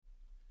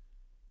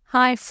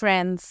Hi,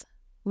 friends.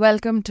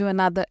 Welcome to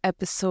another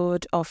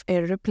episode of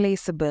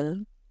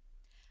Irreplaceable.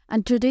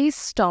 And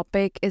today's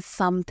topic is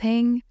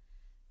something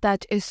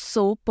that is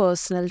so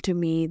personal to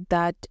me,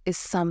 that is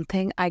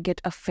something I get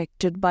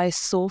affected by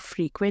so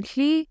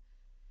frequently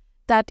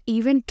that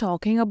even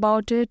talking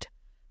about it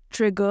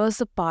triggers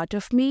a part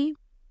of me.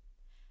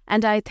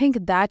 And I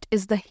think that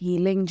is the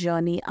healing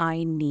journey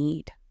I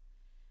need.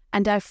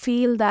 And I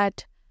feel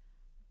that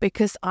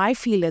because I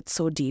feel it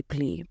so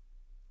deeply,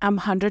 I'm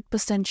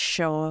 100%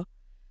 sure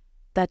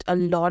that a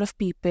lot of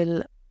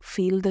people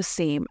feel the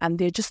same and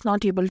they're just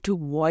not able to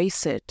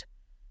voice it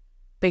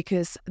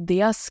because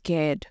they are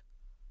scared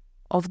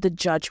of the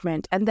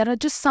judgment. And there are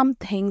just some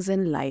things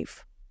in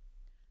life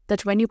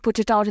that when you put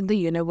it out in the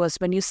universe,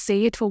 when you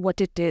say it for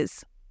what it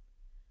is,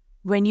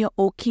 when you're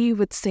okay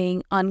with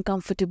saying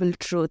uncomfortable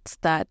truths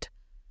that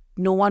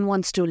no one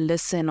wants to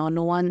listen or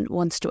no one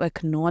wants to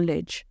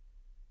acknowledge,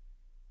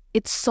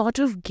 it sort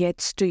of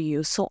gets to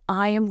you. So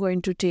I am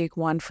going to take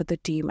one for the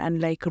team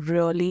and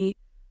really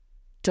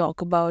talk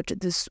about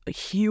this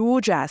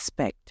huge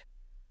aspect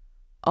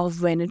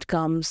of when it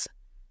comes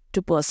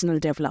to personal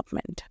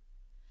development.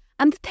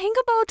 And the thing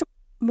about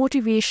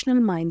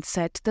motivational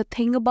mindset, the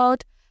thing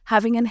about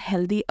having a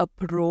healthy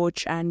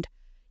approach and,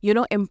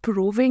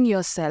 improving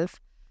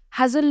yourself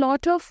has a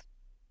lot of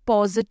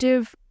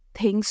positive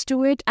things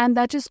to it. And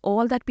that is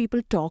all that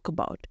people talk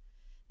about.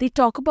 They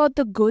talk about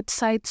the good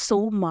side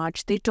so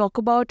much. They talk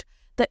about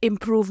the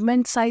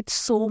improvement side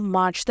so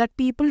much that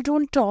people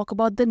don't talk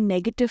about the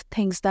negative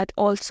things that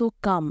also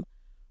come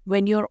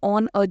when you're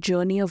on a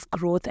journey of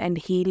growth and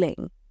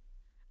healing.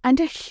 And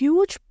a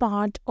huge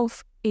part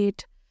of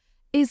it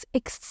is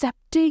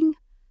accepting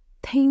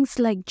things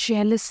like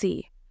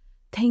jealousy,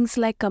 things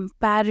like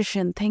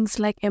comparison, things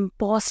like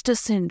imposter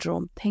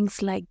syndrome,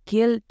 things like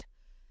guilt,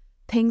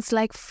 things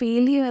like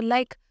failure,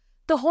 like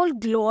the whole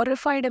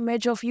glorified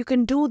image of you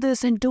can do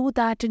this and do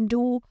that and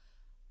do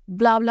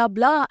blah, blah,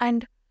 blah.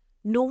 And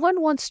no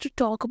one wants to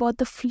talk about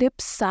the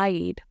flip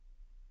side,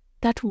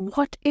 that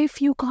what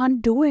if you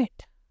can't do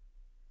it?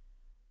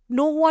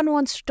 No one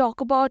wants to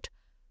talk about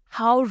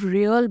how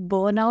real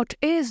burnout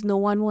is. No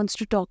one wants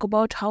to talk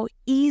about how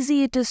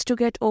easy it is to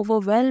get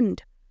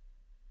overwhelmed.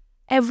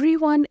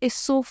 Everyone is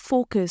so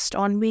focused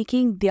on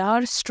making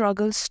their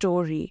struggle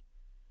story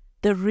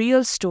the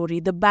real story,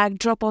 the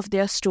backdrop of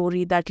their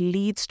story that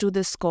leads to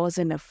this cause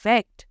and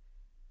effect.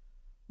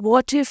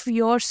 What if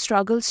your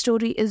struggle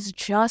story is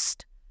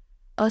just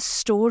a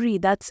story,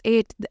 that's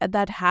it,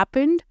 that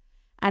happened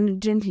and it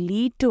didn't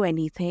lead to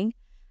anything,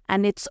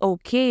 and it's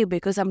okay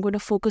because I'm going to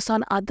focus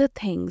on other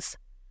things,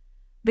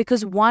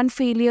 because one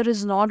failure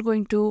is not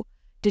going to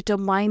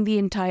determine the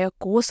entire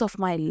course of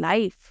my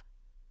life.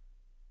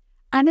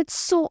 And it's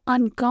so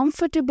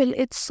uncomfortable,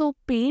 it's so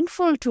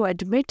painful to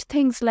admit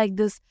things like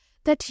this,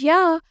 that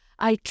yeah,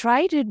 I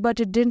tried it but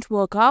it didn't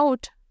work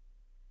out.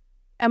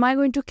 Am I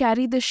going to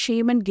carry the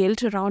shame and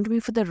guilt around me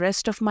for the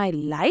rest of my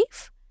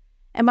life?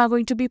 Am I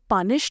going to be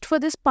punished for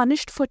this,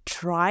 punished for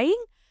trying?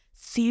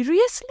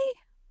 Seriously?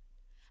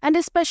 And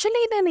especially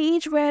in an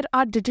age where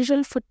our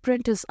digital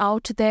footprint is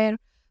out there,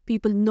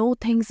 people know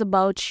things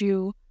about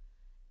you,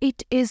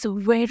 it is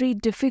very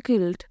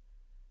difficult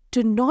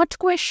to not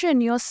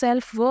question your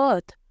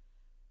self-worth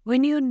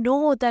when you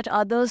know that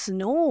others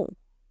know.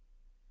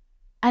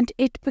 And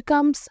it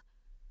becomes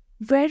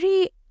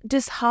very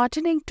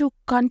disheartening to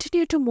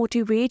continue to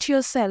motivate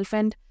yourself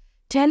and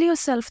tell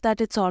yourself that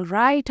it's all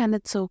right and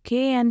it's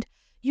okay and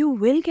you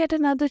will get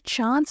another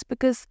chance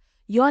because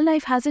your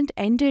life hasn't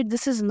ended.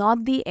 This is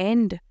not the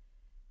end.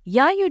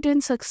 Yeah, you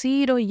didn't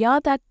succeed, or yeah,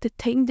 that the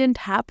thing didn't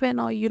happen,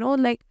 or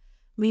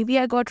maybe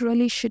I got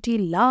really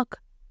shitty luck.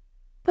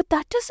 But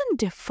that doesn't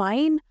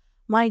define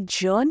my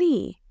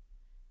journey.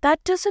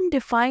 That doesn't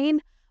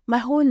define my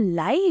whole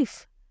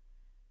life.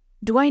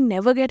 Do I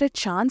never get a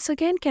chance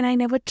again? Can I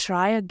never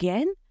try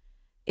again?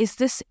 Is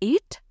this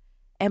it?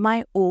 Am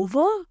I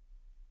over?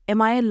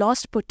 Am I a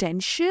lost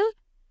potential?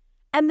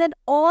 And then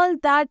all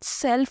that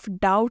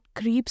self-doubt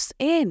creeps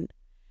in.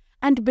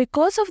 And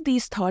because of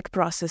these thought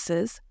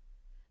processes,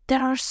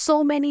 there are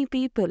so many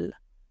people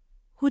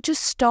who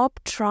just stop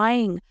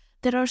trying.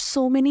 There are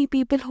so many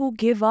people who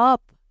give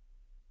up.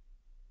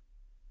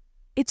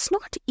 It's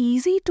not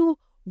easy to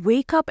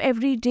wake up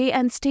every day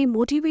and stay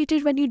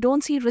motivated when you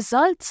don't see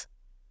results.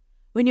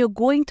 When you're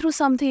going through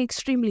something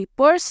extremely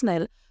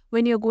personal,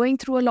 when you're going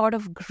through a lot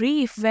of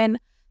grief, when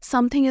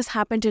something has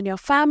happened in your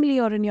family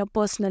or in your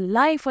personal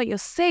life, or you're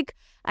sick,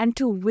 and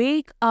to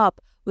wake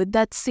up with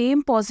that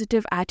same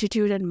positive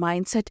attitude and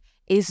mindset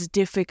is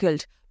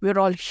difficult. We're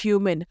all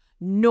human.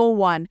 No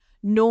one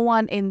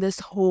in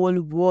this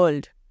whole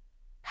world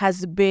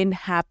has been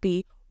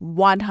happy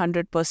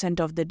 100%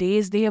 of the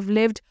days they have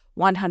lived,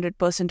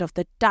 100% of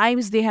the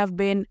times they have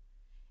been.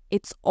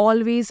 It's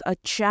always a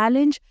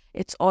challenge.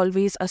 It's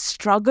always a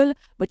struggle.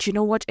 But you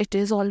know what it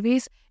is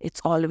always?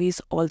 It's always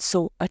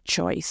also a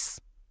choice.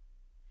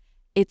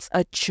 It's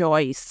a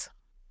choice.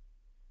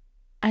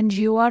 And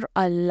you are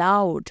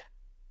allowed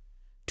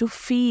to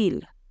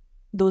feel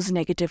those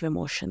negative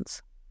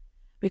emotions.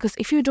 Because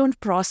if you don't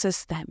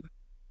process them,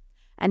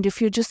 and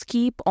if you just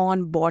keep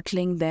on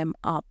bottling them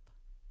up,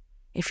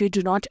 if you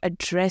do not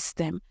address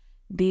them,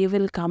 they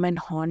will come and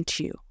haunt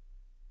you.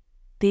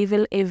 They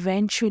will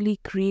eventually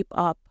creep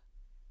up.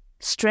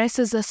 Stress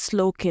is a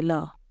slow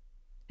killer.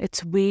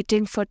 It's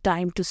waiting for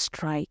time to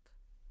strike.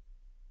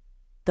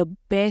 The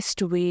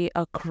best way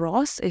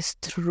across is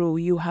through.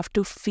 You have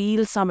to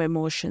feel some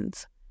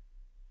emotions.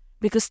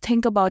 Because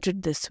think about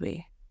it this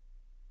way.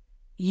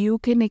 You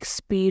can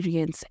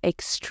experience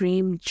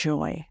extreme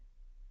joy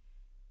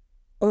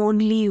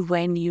only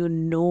when you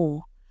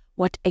know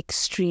what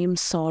extreme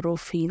sorrow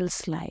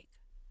feels like.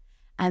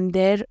 And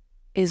there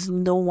is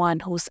no one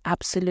who's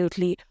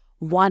absolutely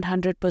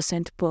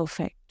 100%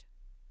 perfect.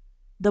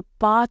 The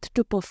path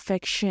to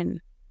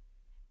perfection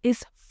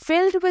is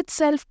filled with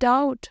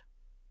self-doubt.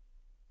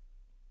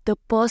 The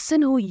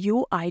person who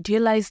you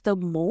idealize the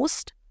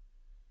most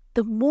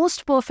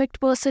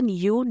perfect person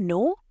you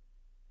know,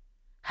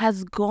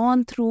 has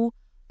gone through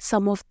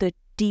some of the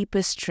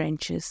deepest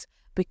trenches,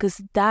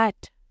 because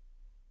that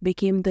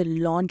became the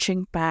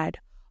launching pad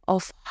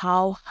of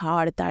how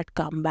hard that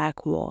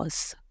comeback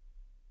was.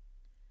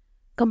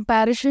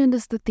 Comparison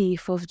is the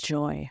thief of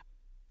joy.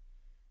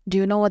 Do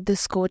you know what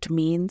this quote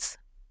means?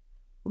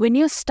 When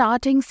you're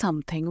starting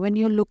something, when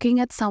you're looking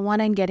at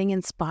someone and getting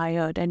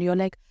inspired and you're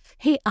like,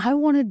 hey, I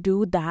want to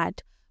do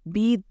that,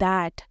 be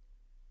that,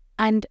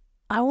 and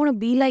I want to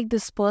be like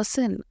this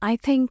person. I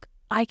think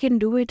I can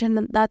do it,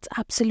 and that's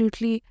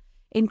absolutely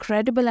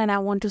incredible, and I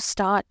want to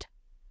start.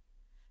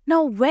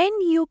 Now, when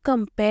you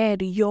compare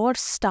your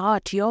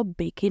start, your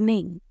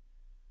beginning,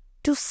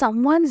 to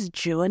someone's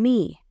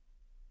journey,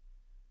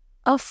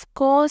 of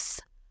course,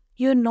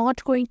 you're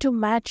not going to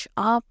match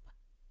up.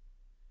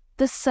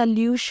 The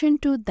solution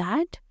to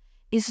that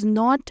is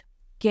not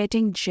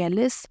getting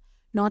jealous,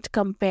 not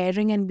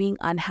comparing and being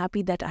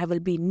unhappy that I will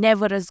be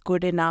never as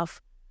good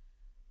enough.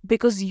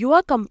 Because you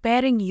are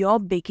comparing your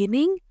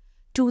beginning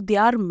to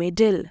their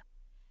middle.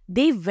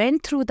 They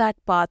went through that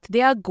path.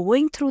 They are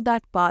going through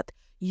that path.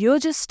 You're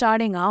just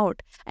starting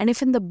out. And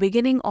if in the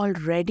beginning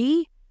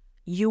already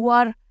you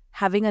are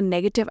having a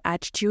negative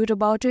attitude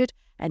about it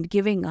and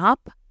giving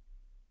up,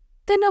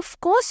 then of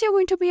course you're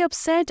going to be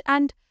upset,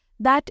 and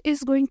that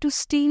is going to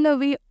steal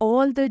away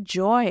all the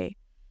joy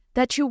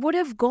that you would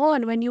have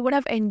gone when you would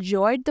have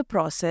enjoyed the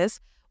process,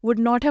 would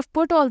not have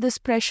put all this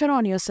pressure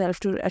on yourself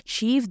to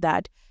achieve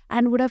that,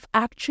 and would have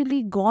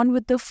actually gone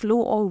with the flow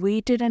or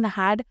waited and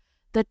had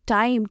the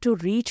time to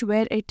reach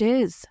where it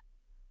is.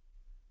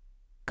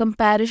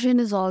 Comparison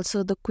is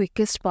also the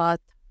quickest path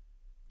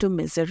to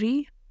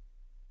misery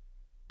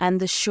and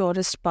the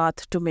surest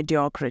path to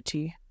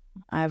mediocrity.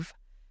 I've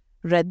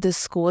read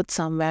this quote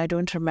somewhere, I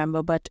don't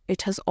remember, but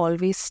it has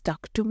always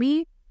stuck to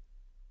me,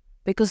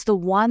 because the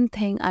one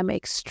thing I'm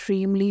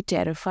extremely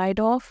terrified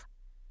of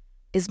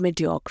is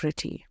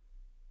mediocrity.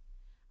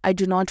 I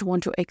do not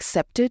want to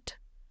accept it.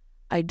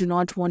 I do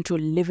not want to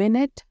live in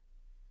it.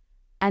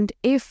 And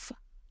if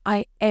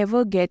I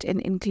ever get an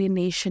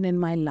inclination in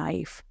my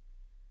life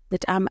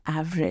that I'm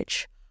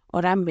average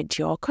or I'm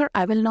mediocre,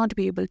 I will not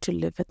be able to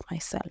live with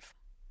myself.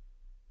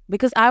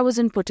 Because I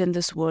wasn't put in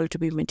this world to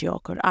be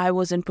mediocre. I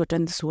wasn't put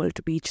in this world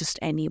to be just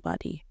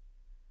anybody.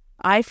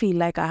 I feel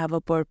like I have a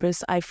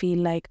purpose. I feel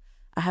like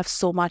I have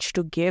so much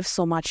to give,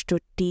 so much to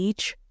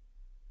teach.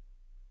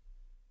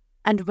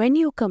 And when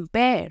you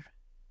compare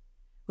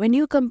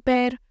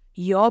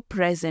your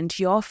present,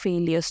 your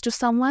failures to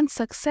someone's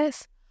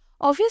success,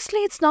 obviously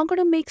it's not going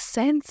to make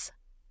sense.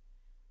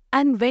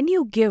 And when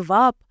you give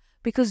up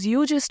because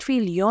you just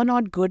feel you're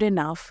not good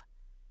enough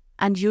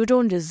and you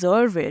don't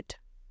deserve it,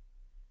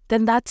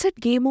 then that's it,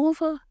 game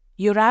over.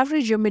 You're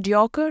average, you're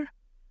mediocre.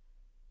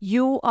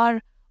 You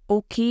are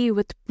okay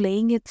with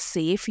playing it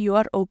safe. You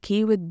are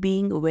okay with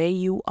being where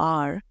you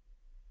are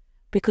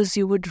because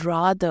you would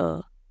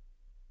rather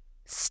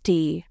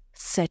stay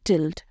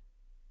settled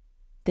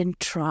than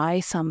try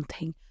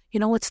something.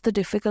 You know what's the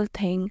difficult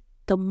thing?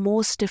 The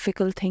most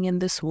difficult thing in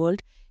this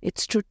world,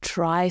 it's to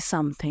try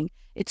something.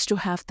 It's to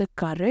have the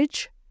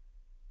courage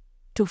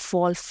to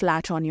fall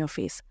flat on your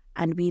face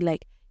and be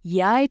like,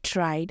 yeah, I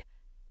tried.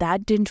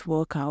 That didn't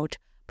work out,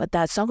 but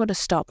that's not going to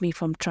stop me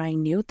from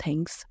trying new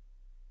things.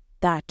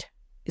 That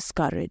is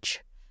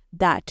courage.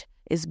 That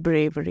is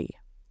bravery.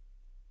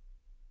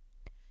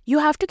 You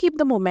have to keep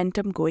the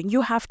momentum going.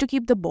 You have to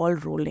keep the ball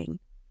rolling.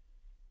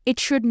 It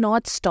should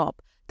not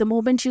stop. The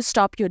moment you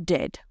stop, you're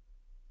dead.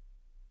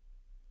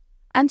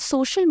 And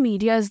social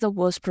media is the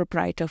worst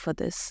proprietor for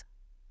this.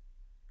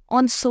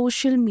 On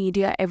social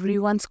media,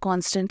 everyone's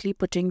constantly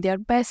putting their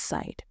best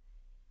side.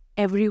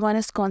 Everyone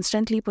is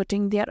constantly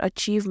putting their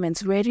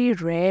achievements. Very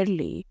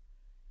rarely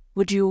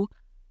would you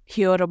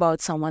hear about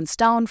someone's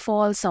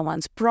downfall,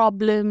 someone's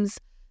problems,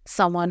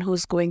 someone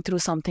who's going through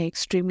something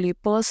extremely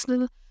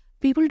personal.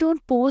 People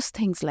don't post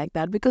things like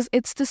that because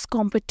it's this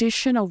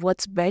competition of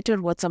what's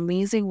better, what's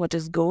amazing, what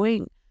is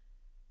going.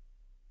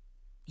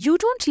 You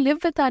don't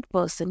live with that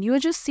person. You're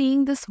just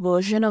seeing this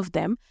version of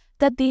them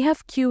that they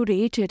have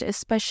curated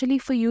especially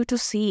for you to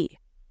see.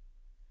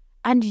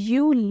 And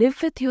you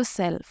live with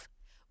yourself.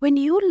 When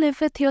you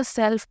live with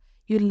yourself,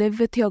 you live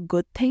with your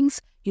good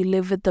things, you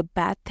live with the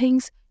bad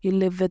things, you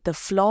live with the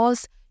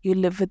flaws, you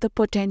live with the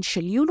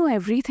potential. You know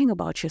everything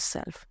about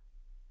yourself.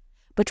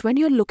 But when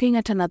you're looking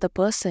at another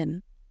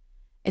person,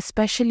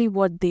 especially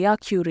what they are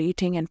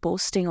curating and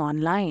posting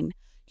online,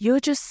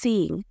 you're just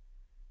seeing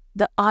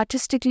the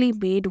artistically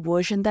made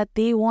version that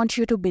they want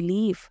you to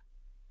believe.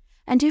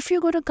 And if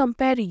you're going to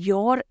compare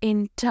your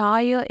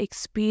entire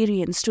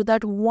experience to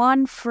that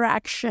one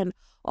fraction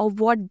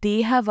of what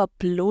they have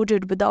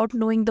uploaded without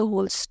knowing the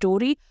whole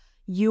story,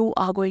 you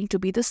are going to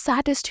be the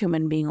saddest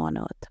human being on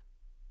earth.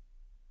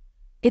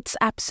 It's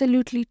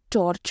absolutely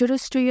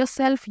torturous to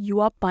yourself. You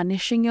are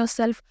punishing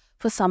yourself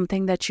for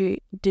something that you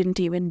didn't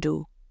even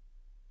do.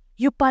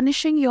 You're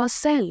punishing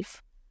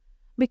yourself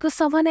because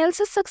someone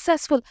else is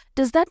successful.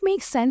 Does that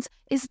make sense?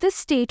 Is this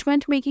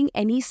statement making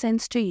any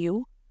sense to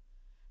you?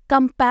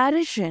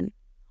 Comparison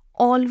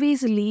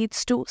always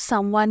leads to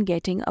someone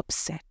getting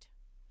upset.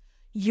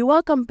 You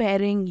are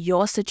comparing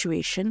your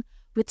situation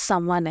with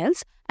someone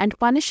else and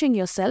punishing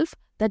yourself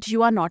that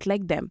you are not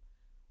like them.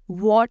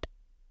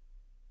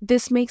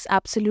 This makes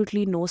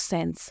absolutely no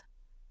sense.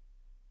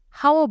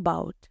 How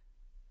about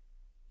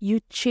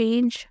you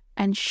change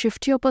and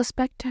shift your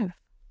perspective?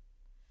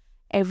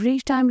 Every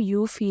time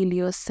you feel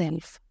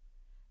yourself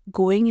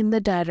going in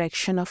the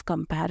direction of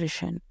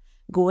comparison,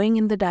 going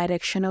in the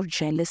direction of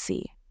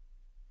jealousy,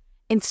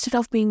 instead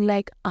of being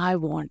like, I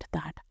want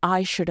that,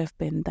 I should have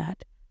been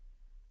that,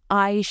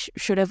 I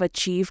should have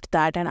achieved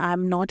that and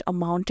I'm not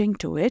amounting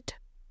to it,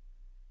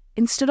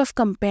 instead of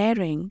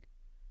comparing,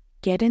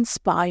 get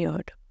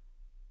inspired.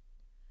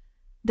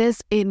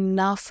 There's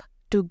enough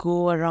to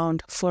go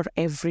around for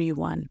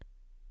everyone.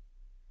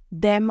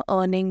 Them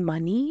earning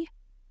money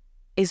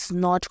is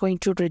not going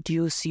to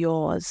reduce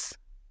yours.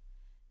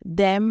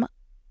 Them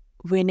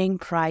winning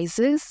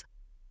prizes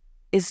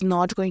is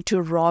not going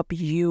to rob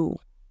you.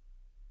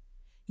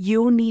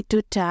 You need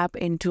to tap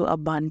into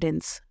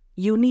abundance.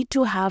 You need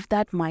to have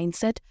that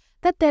mindset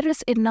that there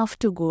is enough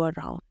to go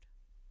around.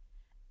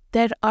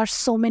 There are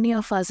so many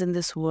of us in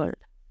this world.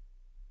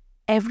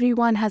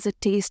 Everyone has a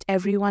taste,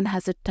 everyone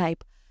has a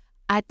type.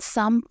 At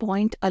some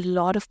point, a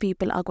lot of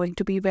people are going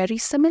to be very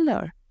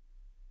similar.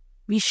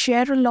 We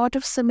share a lot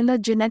of similar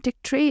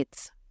genetic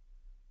traits.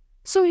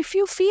 So if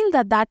you feel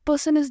that that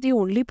person is the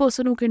only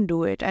person who can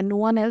do it and no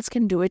one else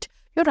can do it,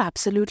 you're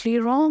absolutely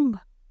wrong.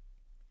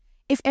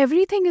 If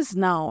everything is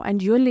now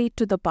and you're late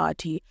to the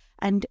party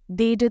and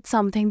they did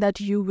something that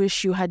you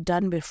wish you had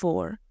done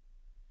before,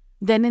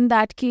 then in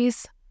that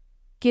case,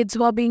 kids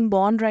who are being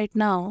born right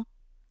now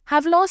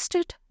have lost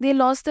it. They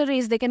lost the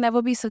race. They can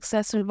never be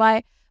successful.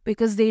 Why?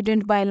 Because they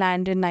didn't buy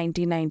land in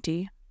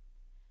 1990.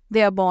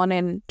 They are born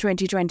in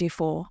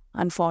 2024,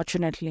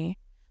 unfortunately.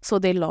 So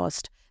they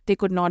lost. They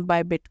could not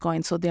buy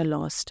Bitcoin, so they're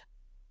lost.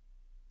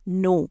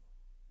 No,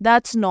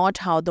 that's not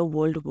how the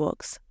world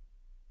works.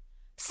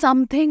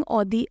 Something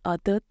or the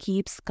other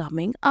keeps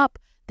coming up.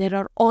 There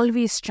are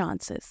always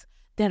chances.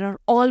 There are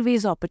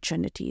always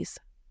opportunities.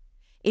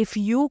 If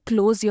you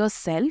close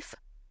yourself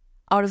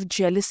out of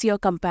jealousy or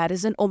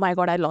comparison, oh my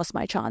God, I lost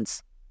my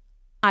chance.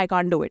 I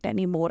can't do it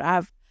anymore.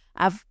 I've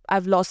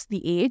lost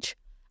the age.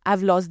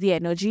 I've lost the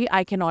energy.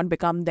 I cannot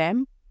become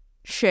them.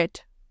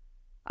 Shit.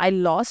 I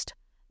lost.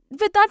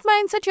 With that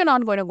mindset, you're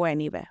not going to go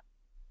anywhere.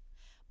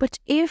 But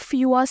if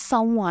you are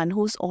someone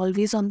who's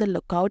always on the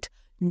lookout,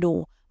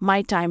 no,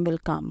 my time will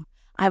come.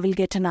 I will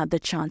get another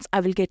chance.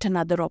 I will get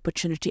another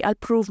opportunity. I'll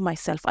prove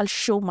myself. I'll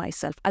show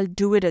myself. I'll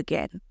do it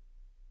again.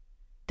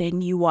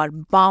 Then you are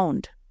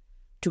bound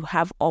to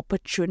have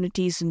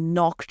opportunities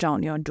knock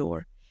down your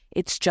door.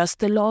 It's just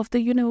the law of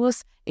the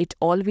universe. It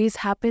always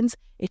happens.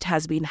 It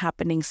has been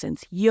happening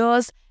since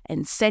years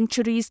and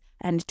centuries,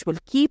 and it will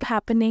keep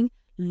happening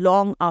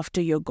long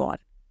after you're gone.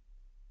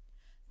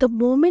 The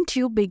moment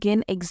you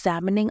begin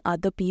examining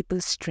other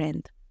people's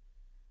strength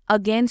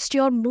against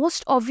your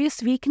most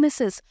obvious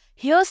weaknesses,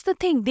 here's the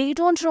thing, they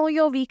don't know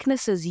your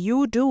weaknesses,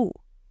 you do.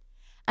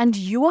 And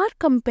you are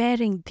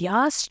comparing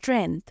their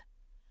strength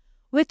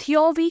with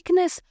your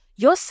weakness.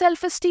 Your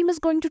self-esteem is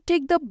going to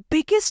take the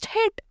biggest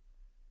hit.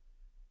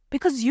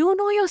 Because you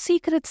know your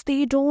secrets,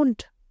 they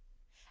don't.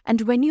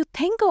 And when you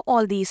think of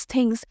all these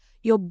things,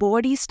 your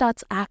body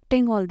starts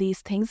acting all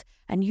these things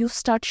and you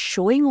start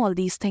showing all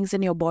these things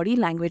in your body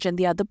language and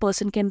the other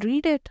person can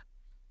read it.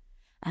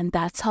 And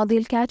that's how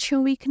they'll catch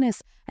your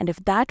weakness. And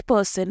if that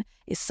person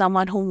is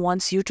someone who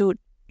wants you to,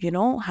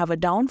 have a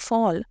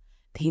downfall,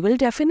 they will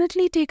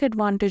definitely take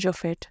advantage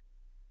of it.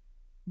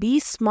 Be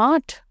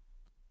smart.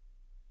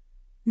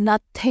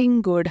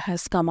 Nothing good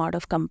has come out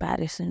of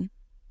comparison.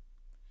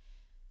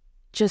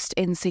 Just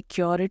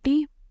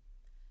insecurity,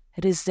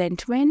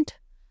 resentment,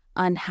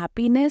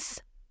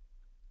 unhappiness,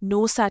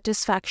 no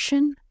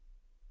satisfaction.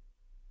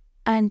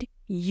 And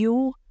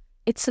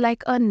it's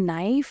like a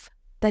knife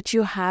that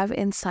you have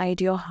inside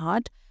your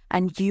heart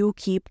and you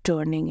keep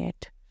turning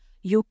it.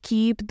 You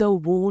keep the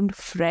wound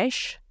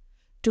fresh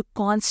to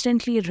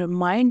constantly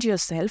remind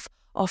yourself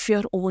of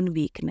your own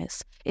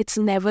weakness. It's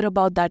never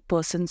about that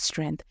person's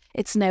strength.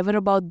 It's never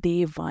about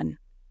they won.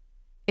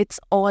 It's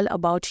all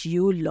about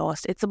you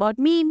lost. It's about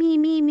me, me,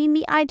 me, me,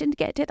 me. I didn't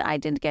get it. I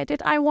didn't get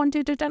it. I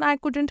wanted it and I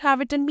couldn't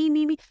have it. And me,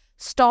 me, me.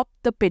 Stop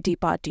the pity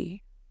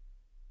party.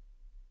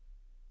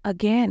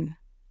 Again,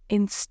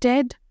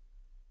 instead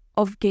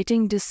of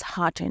getting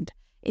disheartened,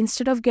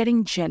 instead of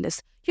getting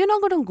jealous, you're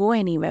not going to go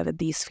anywhere with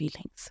these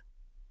feelings.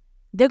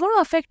 They're going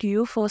to affect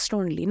you first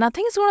only.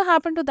 Nothing is going to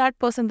happen to that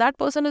person. That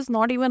person is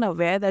not even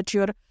aware that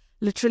you're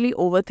literally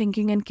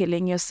overthinking and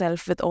killing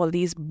yourself with all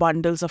these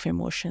bundles of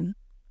emotion.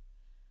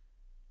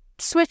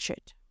 Switch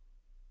it.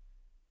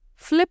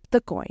 Flip the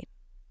coin.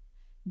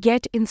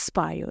 Get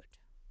inspired.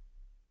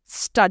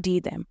 Study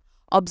them.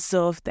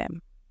 Observe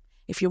them.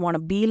 If you want to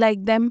be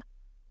like them,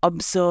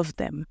 observe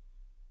them.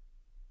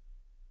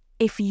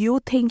 If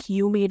you think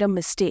you made a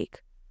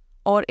mistake,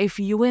 or if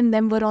you and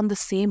them were on the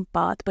same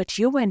path, but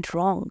you went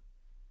wrong,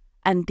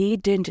 and they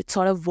didn't, it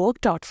sort of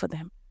worked out for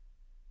them,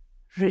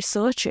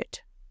 research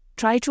it.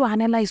 Try to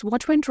analyze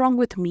what went wrong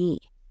with me,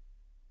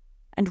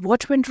 and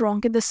what went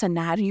wrong in the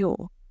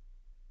scenario.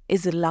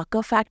 Is luck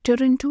a factor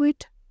into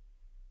it?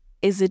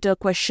 Is it a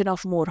question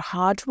of more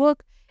hard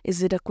work?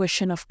 Is it a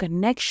question of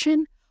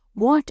connection?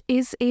 What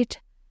is it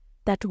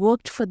that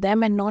worked for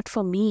them and not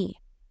for me?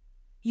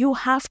 You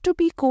have to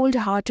be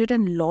cold-hearted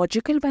and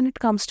logical when it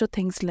comes to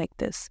things like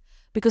this.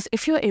 Because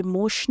if you're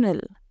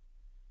emotional,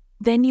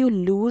 then you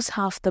lose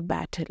half the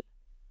battle.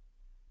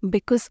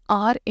 Because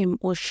our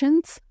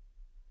emotions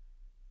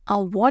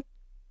are what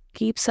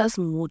keeps us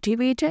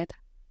motivated.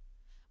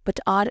 But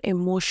our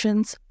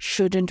emotions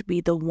shouldn't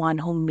be the one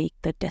who make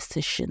the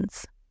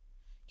decisions.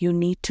 You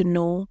need to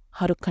know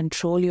how to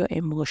control your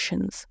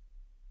emotions.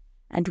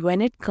 And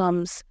when it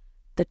comes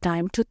the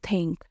time to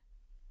think,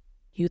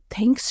 you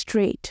think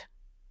straight.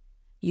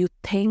 You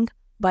think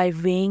by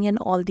weighing in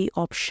all the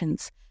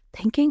options.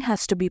 Thinking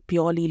has to be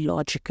purely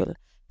logical.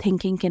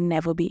 Thinking can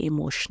never be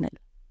emotional.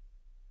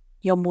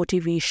 Your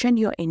motivation,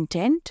 your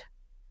intent,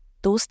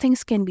 those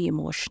things can be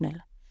emotional.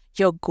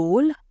 Your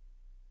goal,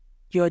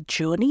 your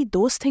journey,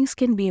 those things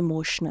can be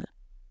emotional.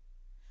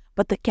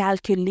 But the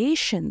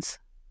calculations,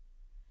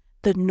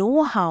 the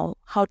know-how,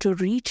 how to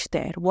reach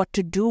there, what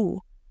to do,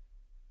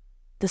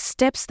 the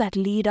steps that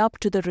lead up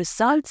to the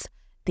results,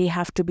 they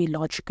have to be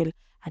logical.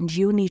 And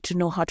you need to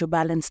know how to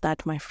balance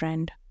that, my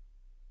friend.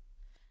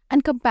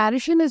 And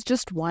comparison is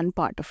just one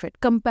part of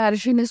it.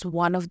 Comparison is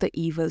one of the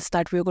evils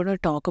that we're going to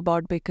talk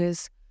about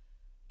because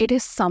it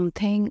is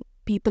something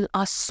people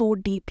are so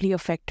deeply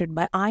affected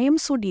by. I am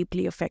so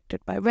deeply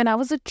affected by. When I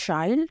was a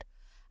child,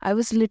 I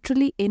was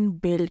literally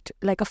inbuilt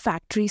like a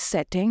factory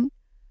setting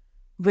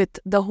with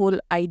the whole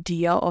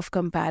idea of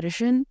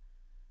comparison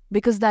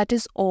because that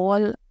is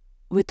all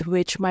with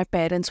which my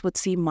parents would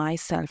see my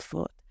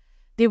self-worth.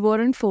 They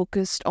weren't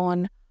focused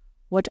on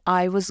what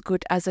I was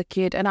good as a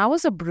kid. And I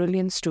was a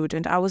brilliant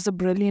student. I was a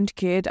brilliant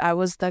kid. I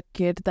was the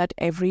kid that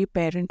every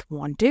parent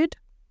wanted.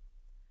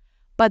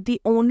 But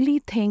the only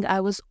thing I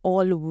was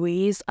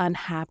always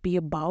unhappy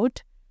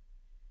about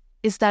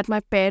is that my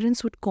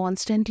parents would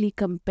constantly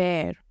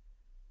compare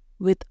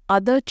with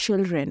other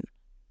children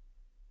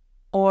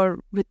or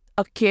with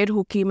a kid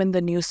who came in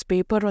the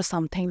newspaper or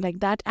something like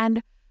that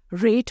and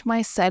rate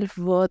my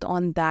self-worth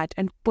on that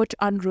and put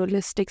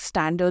unrealistic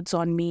standards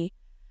on me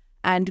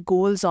and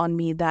goals on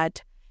me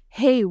that,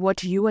 hey,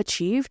 what you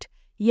achieved,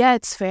 yeah,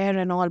 it's fair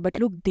and all, but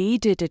look, they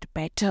did it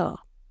better.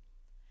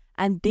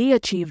 And they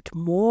achieved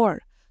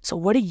more. So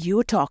what are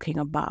you talking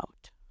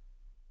about?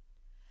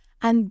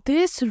 And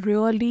this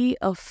really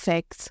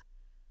affects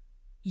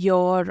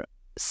your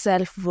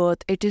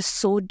self-worth. It is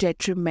so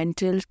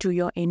detrimental to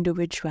your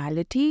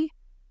individuality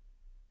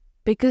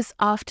because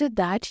after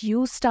that,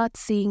 you start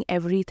seeing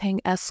everything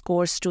as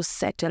scores to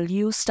settle.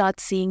 You start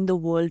seeing the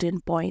world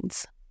in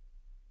points.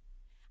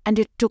 And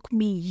it took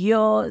me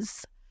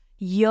years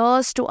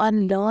to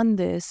unlearn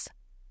this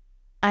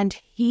and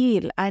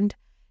heal. And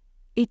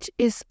it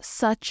is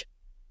such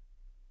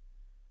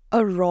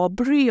a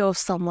robbery of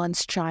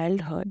someone's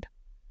childhood.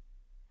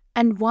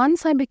 And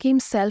once I became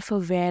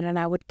self-aware and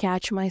I would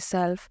catch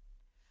myself,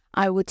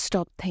 I would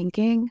stop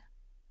thinking.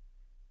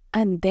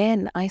 And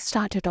then I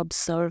started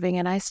observing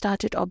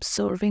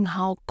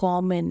how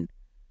common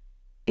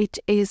it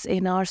is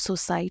in our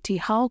society,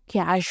 how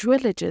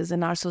casual it is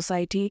in our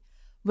society,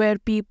 where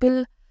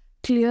people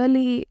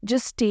clearly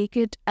just take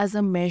it as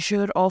a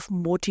measure of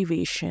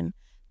motivation.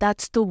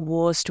 That's the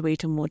worst way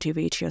to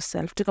motivate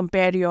yourself, to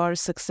compare your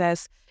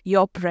success,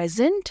 your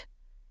present,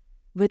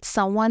 with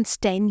someone's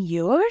 10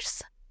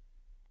 years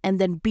and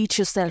then beat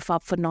yourself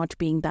up for not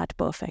being that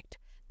perfect.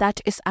 That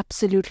is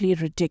absolutely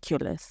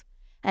ridiculous.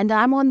 And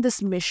I'm on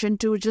this mission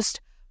to just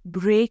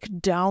break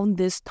down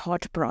this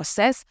thought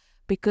process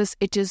because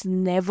it is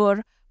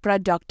never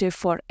productive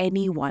for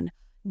anyone.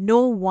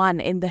 No one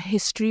in the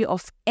history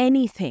of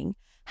anything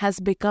has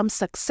become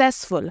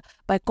successful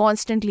by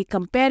constantly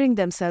comparing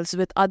themselves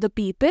with other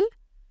people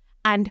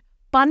and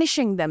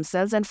punishing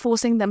themselves and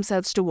forcing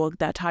themselves to work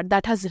that hard.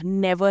 That has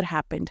never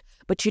happened.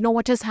 But you know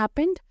what has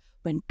happened?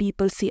 When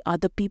people see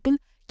other people,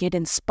 get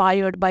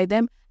inspired by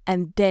them,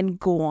 and then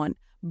go on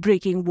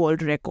breaking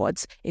world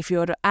records. If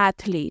you're an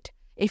athlete,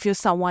 if you're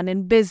someone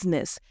in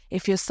business,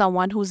 if you're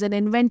someone who's an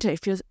inventor,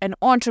 if you're an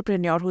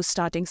entrepreneur who's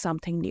starting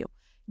something new.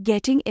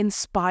 Getting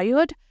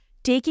inspired,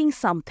 taking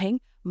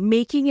something,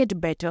 making it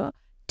better,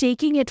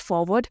 taking it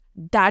forward,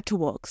 that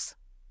works.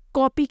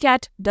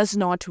 Copycat does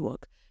not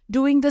work.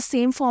 Doing the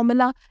same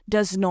formula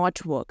does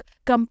not work.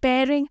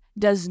 Comparing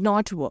does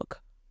not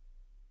work.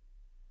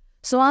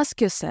 So ask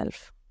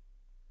yourself,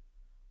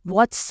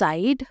 what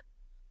side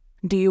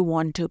do you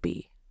want to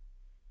be?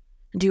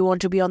 Do you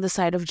want to be on the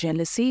side of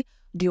jealousy?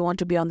 Do you want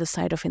to be on the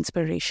side of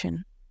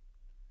inspiration?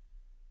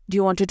 Do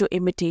you want to do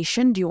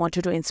imitation? Do you want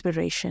to do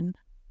inspiration?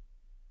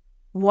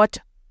 What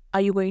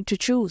are you going to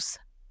choose?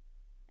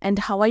 And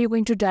how are you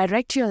going to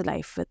direct your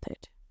life with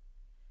it?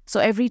 So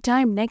every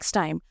time, next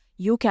time,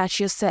 you catch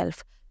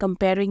yourself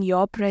comparing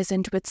your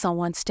present with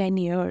someone's 10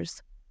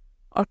 years,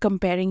 or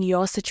comparing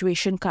your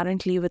situation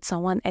currently with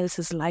someone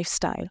else's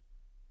lifestyle,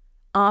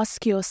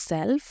 ask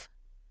yourself,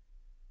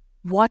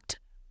 what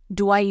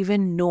do I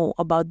even know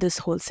about this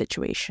whole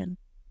situation?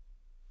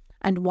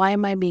 And why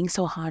am I being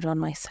so hard on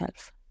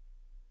myself?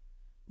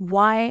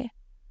 Why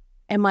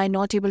am I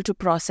not able to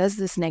process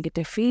this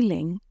negative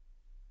feeling?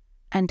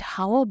 And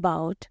how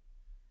about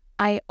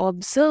I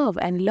observe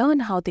and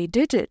learn how they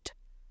did it,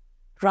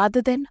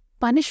 rather than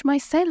punish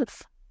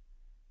myself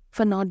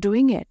for not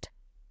doing it?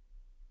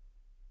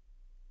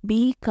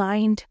 Be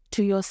kind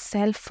to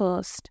yourself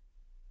first.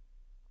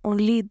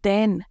 Only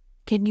then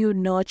can you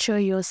nurture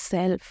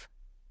yourself.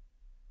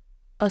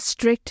 A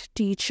strict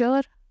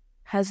teacher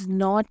has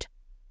not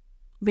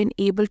been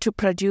able to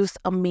produce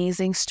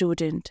amazing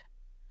student,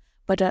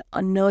 but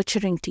a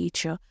nurturing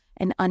teacher,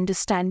 an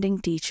understanding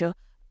teacher,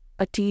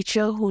 a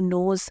teacher who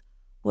knows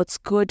what's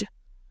good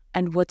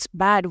and what's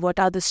bad, what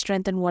are the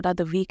strengths and what are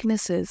the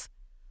weaknesses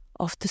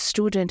of the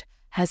student,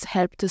 has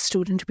helped the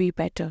student be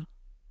better.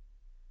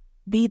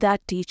 Be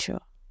that teacher.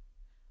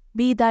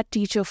 Be that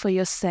teacher for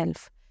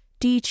yourself.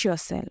 Teach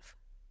yourself.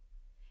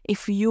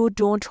 If you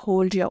don't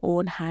hold your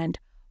own hand,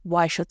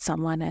 why should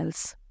someone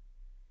else?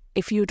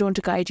 If you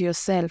don't guide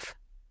yourself,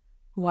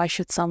 why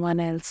should someone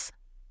else?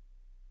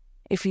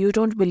 If you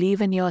don't believe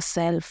in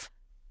yourself,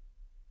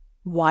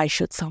 why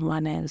should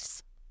someone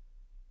else?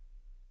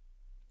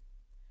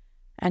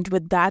 And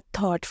with that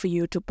thought for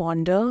you to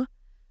ponder,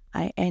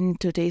 I end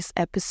today's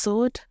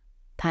episode.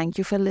 Thank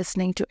you for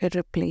listening to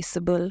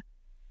Irreplaceable.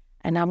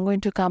 And I'm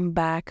going to come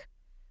back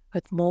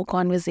with more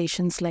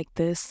conversations like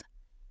this.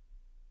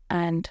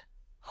 And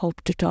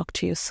hope to talk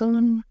to you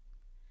soon.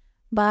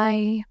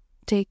 Bye.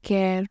 Take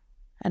care.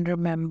 And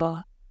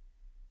remember,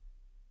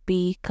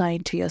 be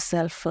kind to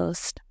yourself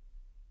first.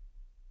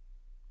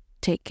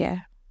 Take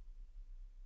care.